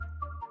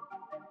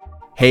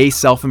Hey,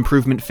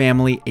 self-improvement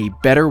family, a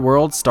better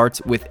world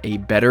starts with a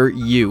better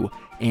you,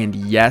 and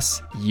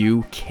yes,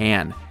 you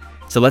can.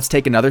 So let's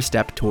take another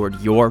step toward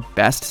your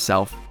best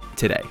self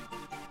today.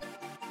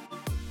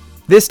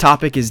 This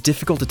topic is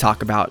difficult to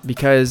talk about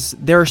because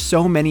there are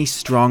so many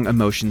strong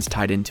emotions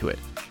tied into it,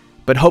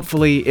 but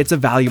hopefully it's a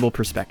valuable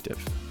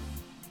perspective.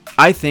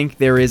 I think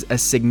there is a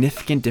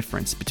significant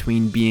difference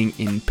between being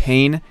in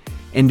pain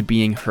and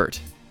being hurt.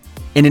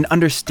 And in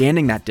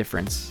understanding that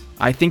difference,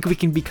 I think we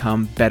can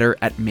become better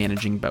at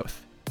managing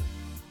both.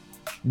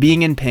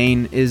 Being in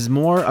pain is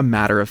more a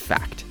matter of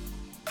fact.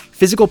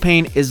 Physical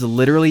pain is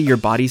literally your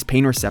body's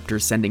pain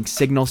receptors sending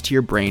signals to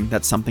your brain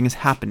that something is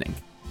happening.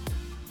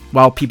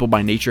 While people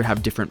by nature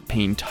have different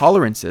pain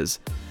tolerances,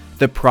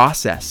 the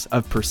process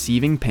of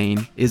perceiving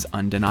pain is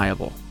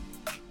undeniable.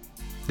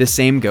 The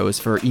same goes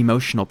for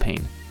emotional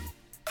pain.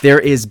 There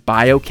is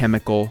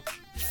biochemical,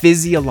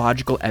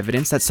 physiological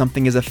evidence that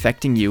something is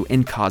affecting you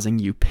and causing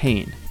you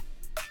pain.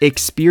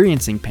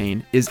 Experiencing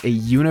pain is a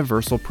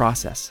universal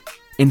process,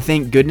 and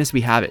thank goodness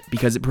we have it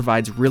because it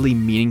provides really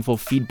meaningful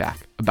feedback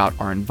about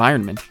our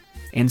environment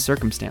and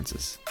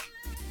circumstances.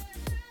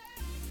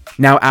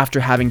 Now, after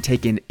having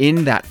taken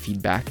in that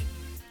feedback,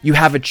 you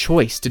have a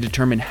choice to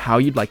determine how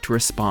you'd like to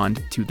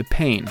respond to the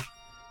pain.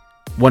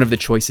 One of the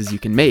choices you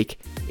can make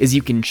is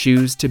you can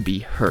choose to be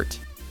hurt.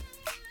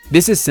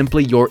 This is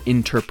simply your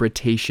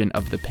interpretation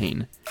of the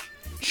pain.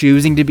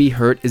 Choosing to be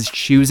hurt is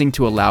choosing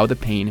to allow the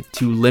pain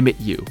to limit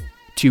you,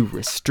 to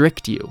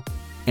restrict you,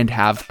 and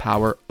have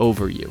power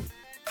over you.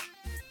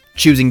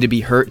 Choosing to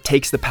be hurt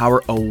takes the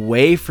power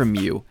away from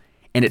you,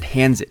 and it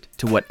hands it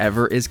to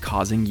whatever is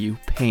causing you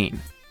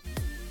pain.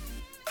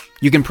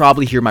 You can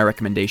probably hear my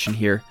recommendation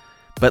here,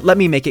 but let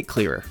me make it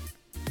clearer.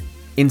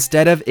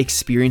 Instead of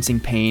experiencing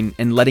pain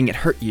and letting it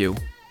hurt you,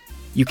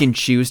 you can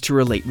choose to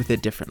relate with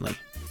it differently.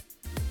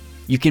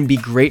 You can be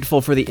grateful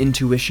for the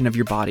intuition of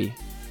your body.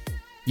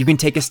 You can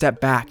take a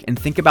step back and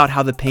think about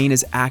how the pain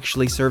is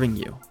actually serving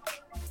you.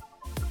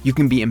 You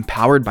can be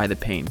empowered by the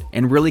pain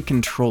and really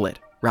control it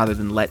rather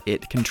than let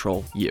it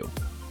control you.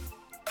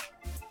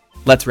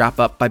 Let's wrap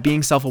up by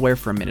being self-aware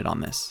for a minute on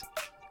this.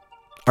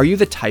 Are you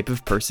the type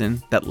of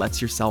person that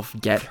lets yourself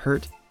get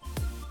hurt?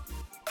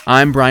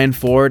 I'm Brian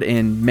Ford,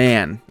 and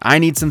man, I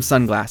need some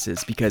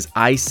sunglasses because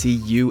I see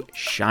you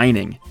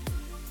shining.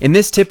 And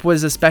this tip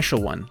was a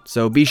special one,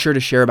 so be sure to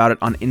share about it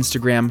on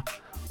Instagram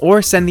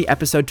or send the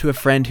episode to a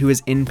friend who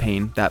is in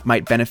pain that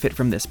might benefit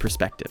from this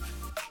perspective.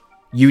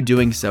 You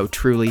doing so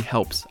truly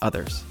helps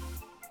others.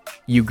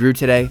 You grew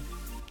today.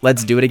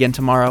 Let's do it again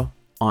tomorrow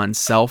on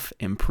Self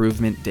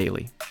Improvement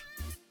Daily.